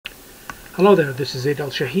Hello there, this is Zaid Al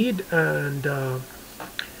Shahid, and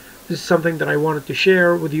this is something that I wanted to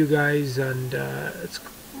share with you guys, and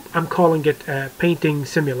I'm calling it a painting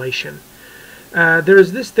simulation.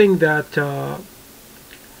 There's this thing that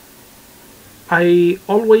I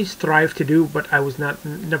always strive to do, but I was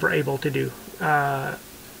never able to do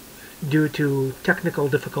due to technical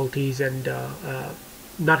difficulties and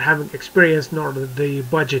not having experience nor the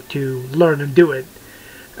budget to learn and do it,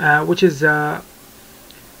 which is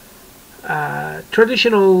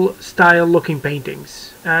traditional style looking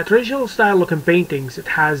paintings. Traditional style looking paintings, it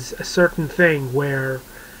has a certain thing where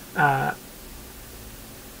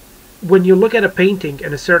when you look at a painting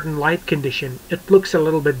in a certain light condition, it looks a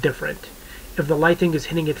little bit different. If the lighting is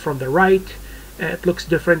hitting it from the right, it looks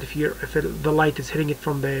different. The light is hitting it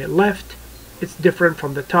from the left, it's different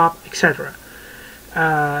from the top, etc.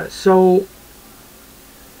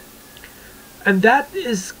 And that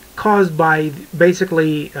is caused by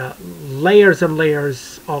basically layers and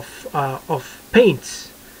layers of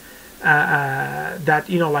paints that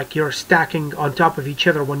like you're stacking on top of each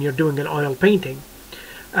other when you're doing an oil painting.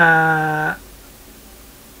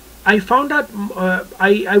 I found out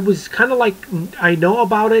I was kind of like, I know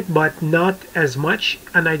about it but not as much,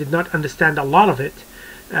 and I did not understand a lot of it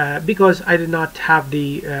because I did not have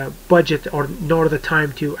the budget or nor the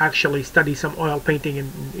time to actually study some oil painting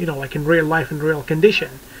in like in real life, in real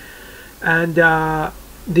condition. And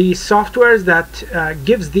the softwares that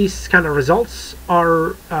gives these kind of results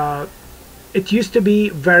are it used to be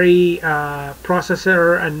very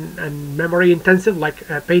processor and memory intensive, like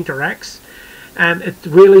Painter X, and it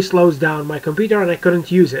really slows down my computer and I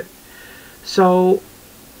couldn't use it. So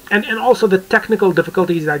and also the technical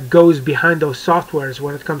difficulties that goes behind those softwares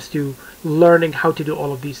when it comes to learning how to do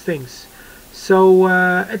all of these things. So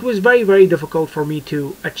it was very, very difficult for me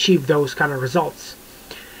to achieve those kind of results.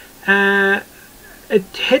 It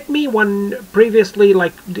hit me when previously,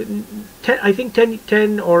 like I think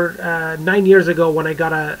 10 or 9 years ago, when I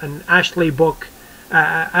got an Ashley book,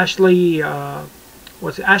 Ashley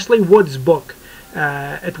Wood's book.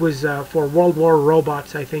 It was for World War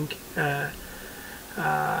robots, I think.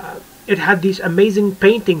 It had these amazing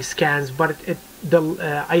painting scans, but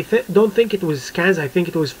don't think it was scans. I think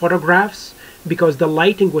it was photographs, because the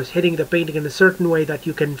lighting was hitting the painting in a certain way that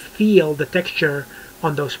you can feel the texture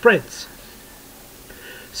on those prints.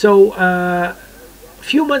 So a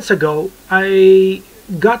few months ago, I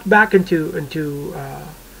got back into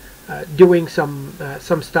doing some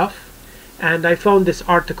stuff, and I found this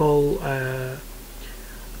article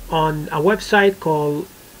on a website called,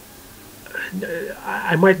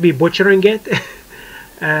 I might be butchering it.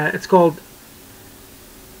 It's called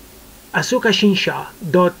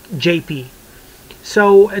asukashinsha.jp.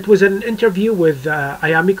 So it was an interview with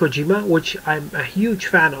Ayami Kojima, which I'm a huge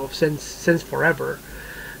fan of since forever,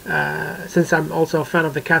 since I'm also a fan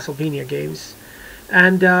of the Castlevania games.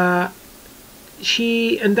 And in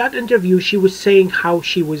that interview, she was saying how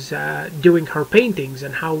she was doing her paintings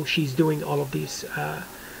and how she's doing all of these,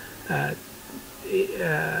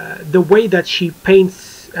 the way that she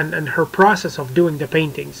paints and her process of doing the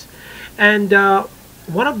paintings. And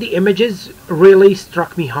one of the images really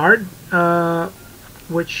struck me hard,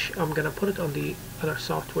 which I'm gonna put it on the other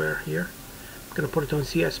software here. I'm gonna put it on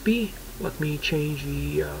CSP. Let me change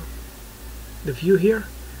the view here.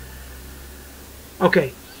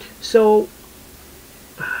 Okay, so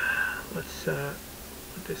let's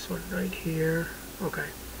put this one right here. Okay,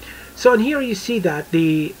 so in here you see that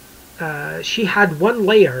the she had one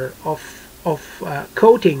layer of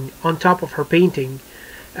coating on top of her painting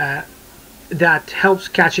that helps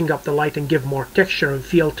catching up the light and give more texture and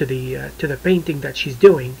feel to the painting that she's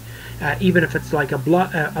doing, even if it's like a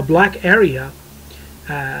black area.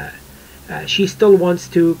 She still wants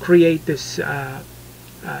to create this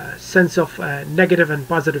sense of negative and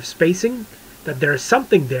positive spacing, that there is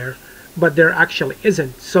something there, but there actually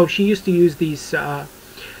isn't. So she used to use these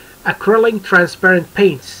acrylic transparent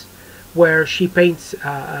paints, where she paints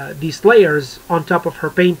these layers on top of her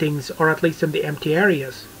paintings, or at least in the empty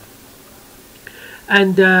areas.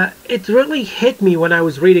 And it really hit me when I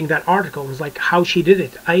was reading that article. It was like how she did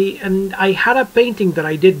it. I had a painting that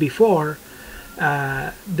I did before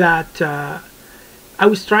that I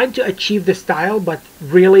was trying to achieve the style, but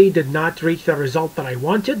really did not reach the result that I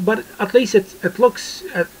wanted. But at least it looks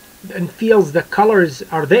and feels, the colors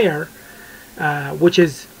are there, which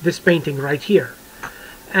is this painting right here.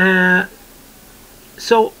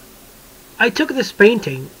 So I took this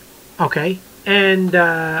painting, okay, and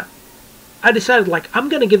I decided, like, I'm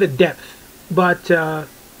gonna give it depth, but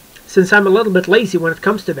since I'm a little bit lazy when it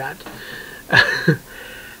comes to that,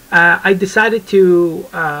 I decided to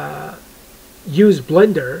use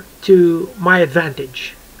Blender to my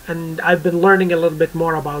advantage. And I've been learning a little bit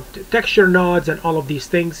more about texture nodes and all of these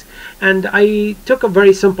things, and I took a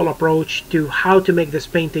very simple approach to how to make this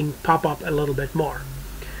painting pop up a little bit more.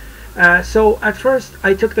 So at first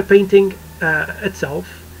I took the painting itself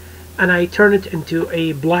and I turned it into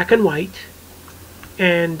a black and white,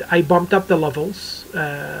 and I bumped up the levels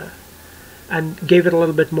and gave it a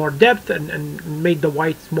little bit more depth, and made the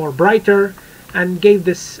whites more brighter, and gave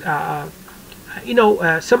this some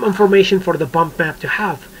information for the bump map to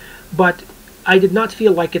have. But I did not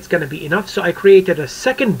feel like it's going to be enough, so I created a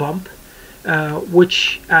second bump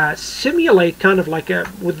which simulate kind of like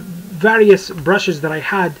with various brushes that I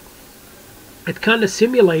had. It kind of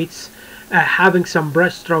simulates having some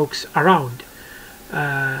brush strokes around,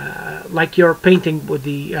 like you're painting with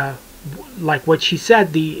the like what she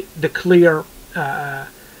said, the clear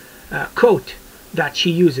coat that she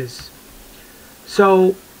uses.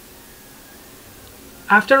 So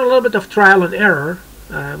after a little bit of trial and error,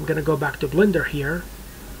 I'm gonna go back to Blender here,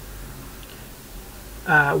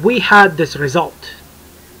 we had this result.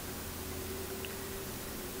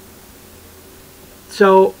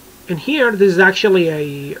 So in here, this is actually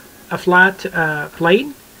a flat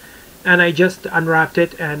plane, and I just unwrapped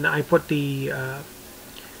it and I put the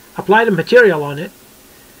applied a material on it,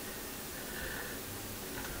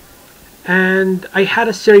 and I had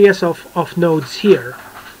a series of nodes here.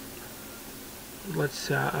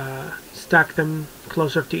 Let's stack them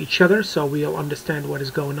closer to each other so we'll understand what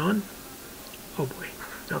is going on. Oh boy,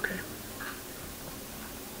 okay.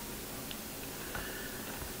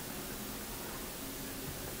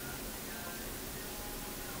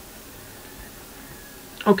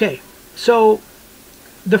 Okay, so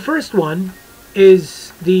the first one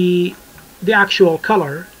is the actual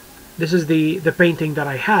color. This is the painting that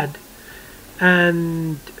I had,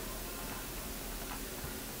 and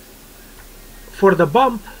for the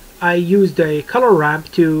bump I used a color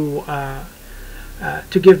ramp to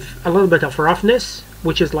give a little bit of roughness,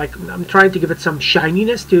 which is like I'm trying to give it some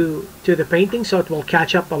shininess to the painting so it will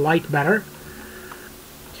catch up the light better.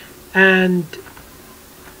 And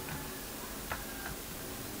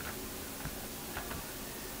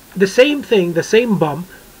the same thing, the same bump,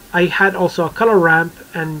 I had also a color ramp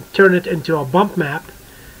and turned it into a bump map,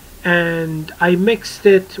 and I mixed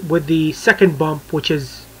it with the second bump, which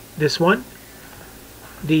is this one,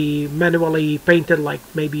 the manually painted, like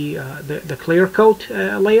maybe the clear coat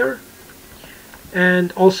layer.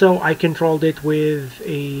 And also I controlled it with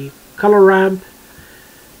a color ramp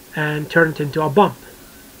and turned it into a bump.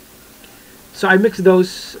 So I mixed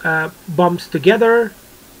those bumps together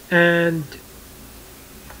and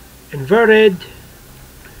inverted,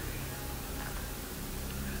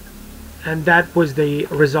 and that was the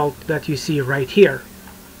result that you see right here.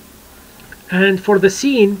 And for the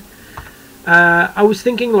scene, I was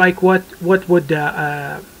thinking like what would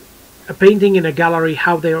a painting in a gallery,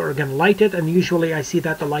 how they are going to light it, and usually I see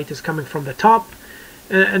that the light is coming from the top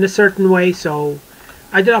in a certain way, so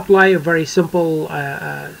I did apply a very simple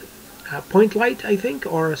point light, I think,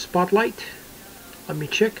 or a spotlight. Let me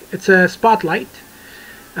check. It's a spotlight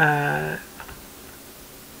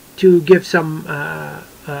to give some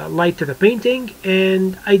light to the painting,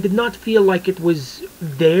 and I did not feel like it was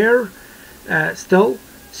there still,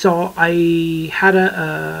 so I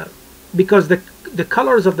had because the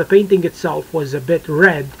colors of the painting itself was a bit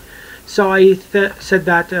red, so I said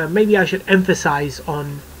that maybe I should emphasize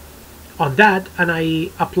on that, and I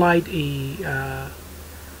applied a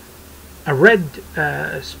red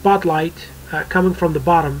spotlight coming from the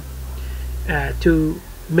bottom to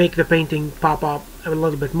make the painting pop up a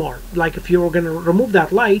little bit more. Like if you were going to remove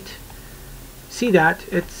that light, see that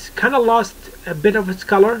it's kind of lost a bit of its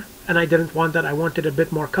color, and I didn't want that. I wanted a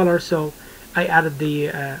bit more color, so I added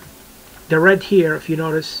the red here. If you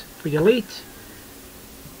notice, if we delete,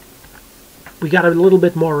 we got a little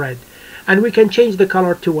bit more red, and we can change the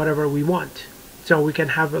color to whatever we want. So we can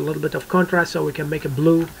have a little bit of contrast, so we can make it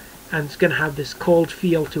blue, and it's going to have this cold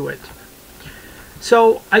feel to it.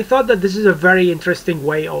 So I thought that this is a very interesting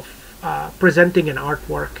way of presenting an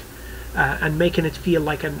artwork and making it feel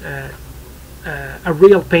like a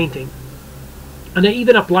real painting. And I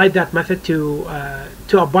even applied that method to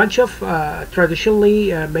a bunch of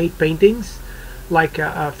traditionally made paintings, like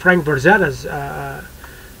Frank Verzetta's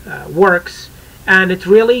works, and it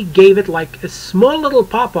really gave it like a small little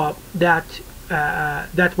pop-up that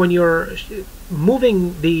that when you're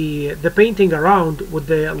moving the painting around with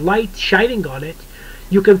the light shining on it,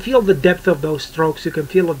 you can feel the depth of those strokes, you can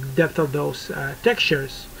feel the depth of those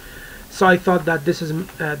textures. So I thought that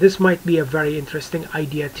this might be a very interesting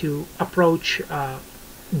idea to approach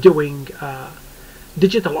doing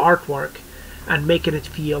digital artwork, and making it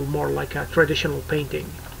feel more like a traditional painting.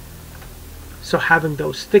 So having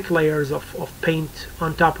those thick layers of paint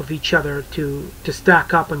on top of each other to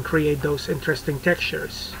stack up and create those interesting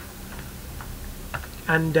textures.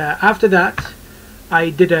 And after that, I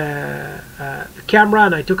did a camera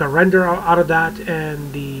and I took a render out of that,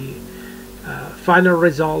 and the final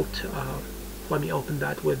result, let me open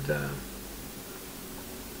that with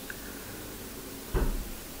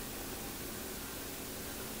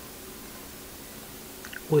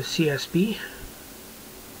CSP,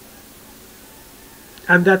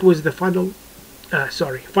 and that was the final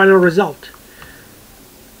final result.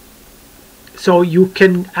 So you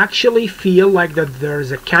can actually feel like that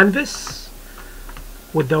there's a canvas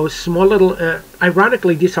with those small little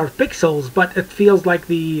ironically these are pixels, but it feels like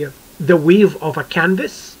the weave of a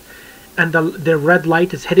canvas, and the red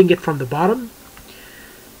light is hitting it from the bottom,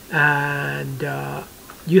 and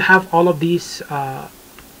you have all of these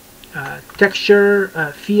texture,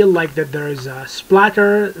 feel like that there's a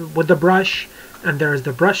splatter with the brush, and there's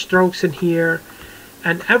the brush strokes in here,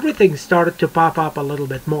 and everything started to pop up a little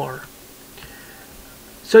bit more.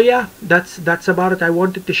 So yeah, that's about it. I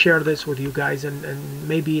wanted to share this with you guys, and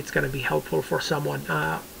maybe it's going to be helpful for someone.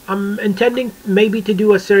 I'm intending maybe to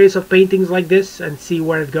do a series of paintings like this and see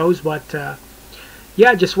where it goes, but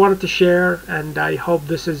yeah, just wanted to share, and I hope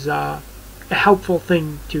this is a helpful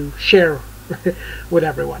thing to share with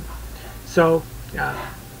everyone. So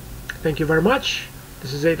thank you very much.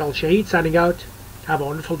 This is Zaid Al Shahid signing out. Have a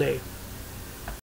wonderful day.